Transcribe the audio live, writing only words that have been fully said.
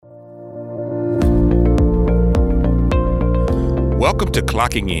Welcome to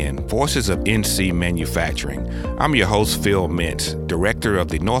Clocking In, Voices of NC Manufacturing. I'm your host, Phil Mintz, Director of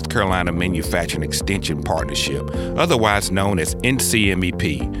the North Carolina Manufacturing Extension Partnership, otherwise known as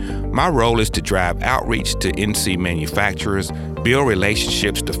NCMEP. My role is to drive outreach to NC manufacturers, build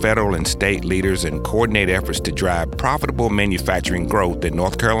relationships to federal and state leaders, and coordinate efforts to drive profitable manufacturing growth in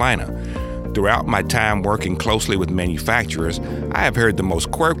North Carolina. Throughout my time working closely with manufacturers, I have heard the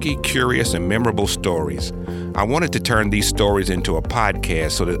most quirky, curious, and memorable stories. I wanted to turn these stories into a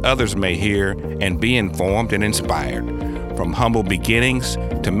podcast so that others may hear and be informed and inspired. From humble beginnings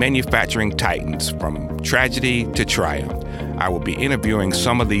to manufacturing titans, from tragedy to triumph, I will be interviewing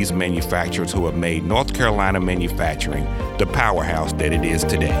some of these manufacturers who have made North Carolina manufacturing the powerhouse that it is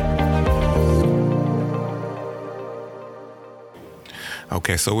today.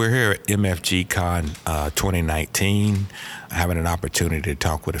 Okay, so we're here at MFG Con 2019, having an opportunity to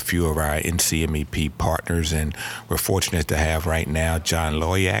talk with a few of our NCMEP partners, and we're fortunate to have right now John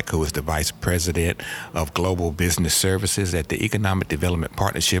Loyak, who is the Vice President of Global Business Services at the Economic Development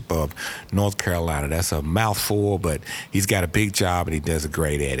Partnership of North Carolina. That's a mouthful, but he's got a big job and he does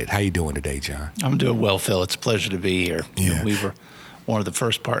great at it. How you doing today, John? I'm doing well, Phil. It's a pleasure to be here. Yeah. We were one of the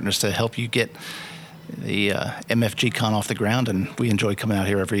first partners to help you get the MFG Con off the ground, and we enjoy coming out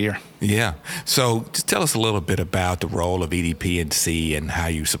here every year. Yeah. So just tell us a little bit about the role of EDP&C and how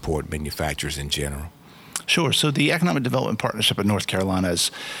you support manufacturers in general. Sure. So the Economic Development Partnership of North Carolina is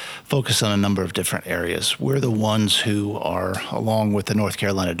focused on a number of different areas. We're the ones who are, along with the North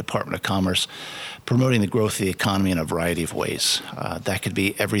Carolina Department of Commerce, promoting the growth of the economy in a variety of ways. That could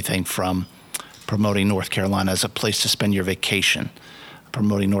be everything from promoting North Carolina as a place to spend your vacation,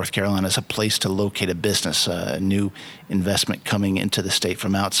 promoting North Carolina as a place to locate a business, a new investment coming into the state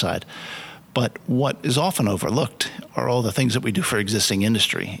from outside. But what is often overlooked are all the things that we do for existing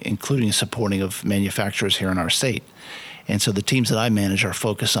industry, including supporting of manufacturers here in our state. And so the teams that I manage are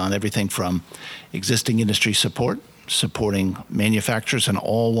focused on everything from existing industry support, supporting manufacturers in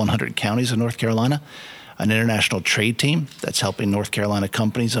all 100 counties of North Carolina, an international trade team that's helping North Carolina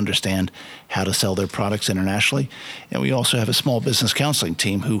companies understand how to sell their products internationally. And we also have a small business counseling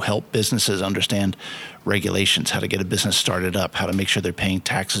team who help businesses understand regulations, how to get a business started up, how to make sure they're paying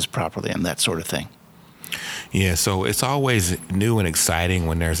taxes properly, and that sort of thing. Yeah, so it's always new and exciting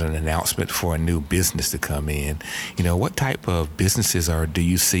when there's an announcement for a new business to come in. You know, what type of businesses do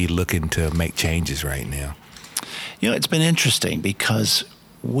you see looking to make changes right now? You know, it's been interesting because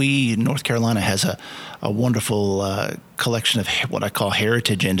North Carolina has a wonderful collection of what I call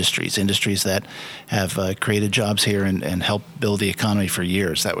heritage industries that have created jobs here and helped build the economy for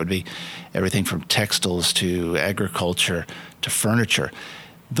years. That would be everything from textiles to agriculture to furniture.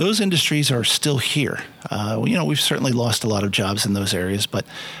 Those industries are still here. We've certainly lost a lot of jobs in those areas, but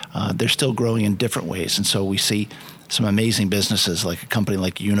they're still growing in different ways. And so we see some amazing businesses like a company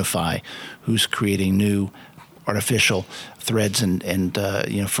like Unify, who's creating new artificial threads and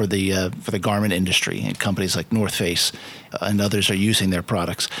for the garment industry, and companies like North Face and others are using their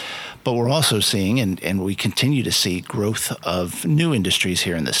products. But we're also seeing and we continue to see growth of new industries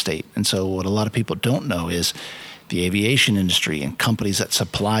here in the state. And so what a lot of people don't know is the aviation industry and companies that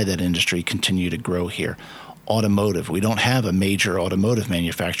supply that industry continue to grow here. Automotive, we don't have a major automotive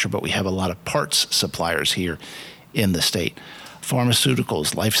manufacturer, but we have a lot of parts suppliers here in the state.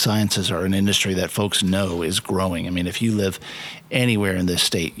 Pharmaceuticals, life sciences are an industry that folks know is growing. I mean, if you live anywhere in this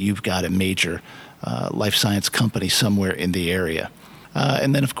state, you've got a major life science company somewhere in the area.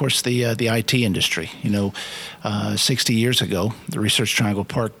 And then, of course, the IT industry. 60 years ago, the Research Triangle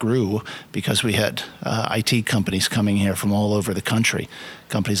Park grew because we had IT companies coming here from all over the country.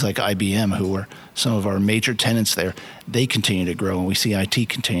 Companies like IBM, who were some of our major tenants there, they continue to grow, and we see IT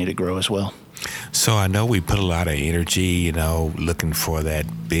continue to grow as well. So I know we put a lot of energy, looking for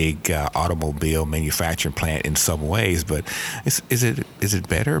that big automobile manufacturing plant in some ways, but is it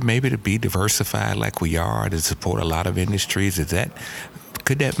better maybe to be diversified like we are, to support a lot of industries?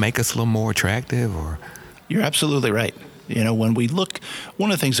 Could that make us a little more attractive? Or You're absolutely right. When we look,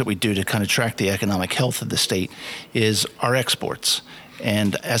 one of the things that we do to kind of track the economic health of the state is our exports.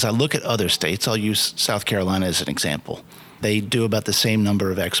 And as I look at other states, I'll use South Carolina as an example. They do about the same number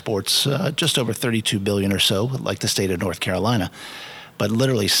of exports, just over 32 billion or so, like the state of North Carolina. But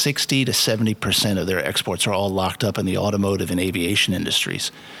literally 60 to 70% of their exports are all locked up in the automotive and aviation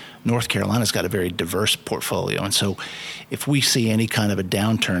industries. North Carolina's got a very diverse portfolio. And so if we see any kind of a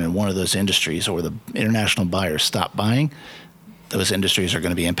downturn in one of those industries or the international buyers stop buying, those industries are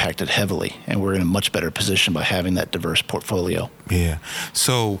going to be impacted heavily, and we're in a much better position by having that diverse portfolio. Yeah.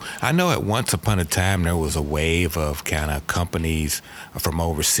 So I know at once upon a time there was a wave of kind of companies from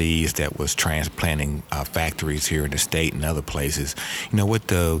overseas that was transplanting factories here in the state and other places. With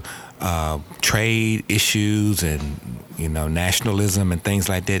the trade issues and nationalism and things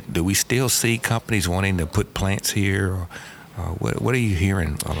like that, do we still see companies wanting to put plants here? Or what are you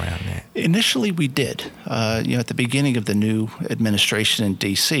hearing around that? Initially, we did. At the beginning of the new administration in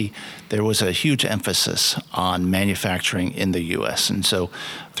D.C., there was a huge emphasis on manufacturing in the U.S. And so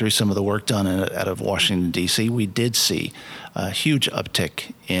through some of the work done out of Washington, D.C., we did see a huge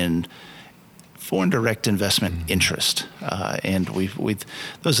uptick in foreign direct investment interest. And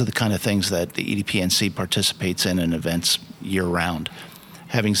those are the kind of things that the EDPNC participates in events year-round.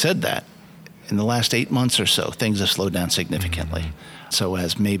 Having said that, in the last 8 months or so, things have slowed down significantly. So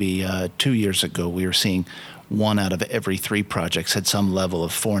as maybe 2 years ago, we were seeing 1 out of every 3 projects had some level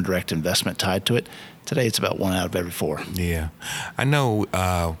of foreign direct investment tied to it. Today, it's about 1 out of every 4. Yeah. I know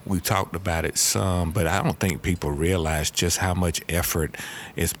we talked about it some, but I don't think people realize just how much effort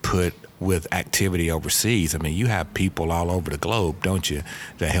is put with activity overseas. I mean, you have people all over the globe, don't you,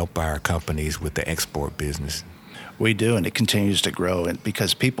 that help our companies with the export business. We do, and it continues to grow, and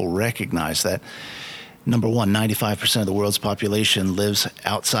because people recognize that, number one, 95% of the world's population lives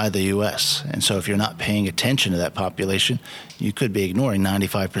outside the U.S., and so if you're not paying attention to that population, you could be ignoring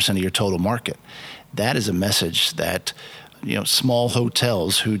 95% of your total market. That is a message that small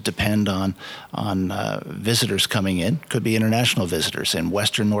hotels who depend on visitors coming in, could be international visitors in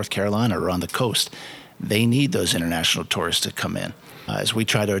Western North Carolina or on the coast. They need those international tourists to come in. As we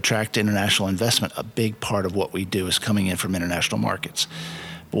try to attract international investment, a big part of what we do is coming in from international markets.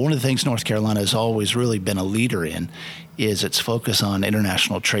 But one of the things North Carolina has always really been a leader in is its focus on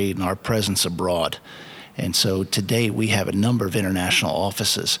international trade and our presence abroad. And so today we have a number of international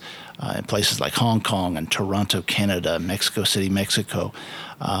offices in places like Hong Kong and Toronto, Canada, Mexico City, Mexico.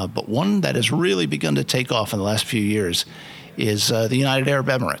 But one that has really begun to take off in the last few years is the United Arab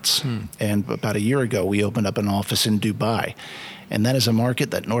Emirates. And about a year ago, we opened up an office in Dubai. And that is a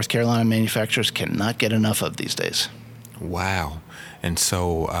market that North Carolina manufacturers cannot get enough of these days. Wow. And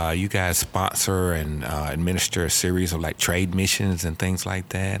so you guys sponsor and administer a series of trade missions and things like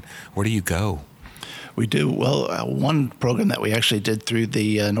that. Where do you go? We do. Well, one program that we actually did through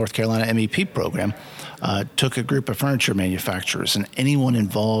the North Carolina MEP program took a group of furniture manufacturers and anyone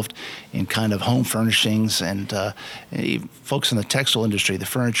involved in kind of home furnishings and folks in the textile industry, the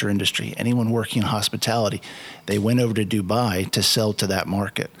furniture industry, anyone working in hospitality. They went over to Dubai to sell to that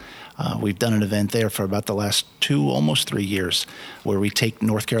market. We've done an event there for about the last 2, almost 3 years, where we take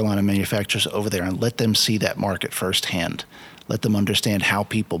North Carolina manufacturers over there and let them see that market firsthand. Let them understand how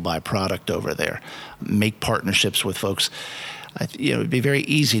people buy product over there. Make partnerships with folks. It'd be very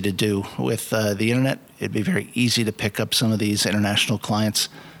easy to do with the internet. It'd be very easy to pick up some of these international clients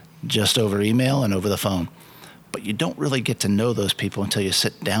just over email and over the phone. But you don't really get to know those people until you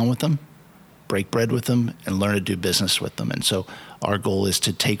sit down with them, break bread with them, and learn to do business with them. And so our goal is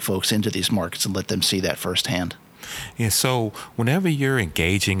to take folks into these markets and let them see that firsthand. Yeah, so whenever you're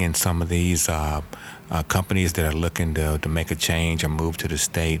engaging in some of these companies that are looking to make a change or move to the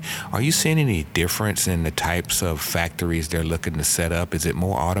state, are you seeing any difference in the types of factories they're looking to set up? Is it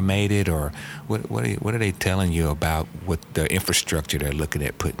more automated, or what are they telling you about what the infrastructure they're looking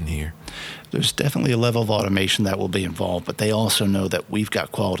at putting here? There's definitely a level of automation that will be involved, but they also know that we've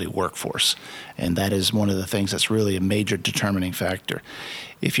got quality workforce, and that is one of the things that's really a major determining factor.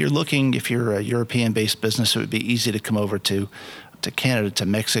 If you're a European-based business, it would be easy to come over to Canada, to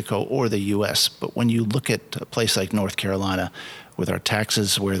Mexico, or the U.S. But when you look at a place like North Carolina, with our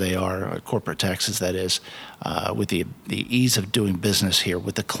taxes where they are, our corporate taxes that is, with the ease of doing business here,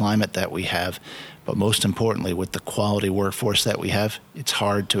 with the climate that we have, but most importantly, with the quality workforce that we have, it's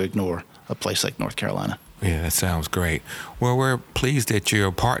hard to ignore a place like North Carolina. Yeah, that sounds great. Well, we're pleased that you're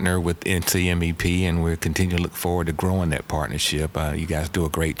a partner with NCMEP, and we continue to look forward to growing that partnership. You guys do a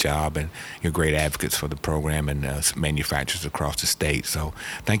great job, and you're great advocates for the program and manufacturers across the state. So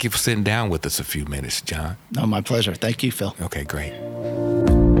thank you for sitting down with us a few minutes, John. No, my pleasure. Thank you, Phil. Okay, great.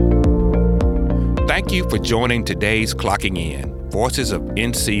 Thank you for joining today's Clocking In, Voices of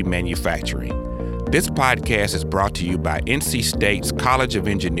NC Manufacturing. This podcast is brought to you by NC State's College of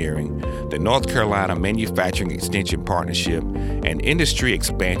Engineering, the North Carolina Manufacturing Extension Partnership, and Industry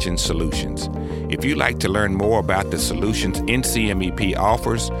Expansion Solutions. If you'd like to learn more about the solutions NCMEP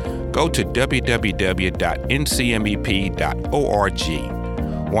offers, go to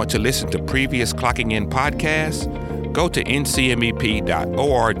www.ncmep.org. Want to listen to previous Clocking In podcasts? Go to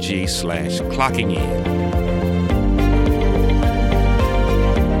ncmep.org/clockingin.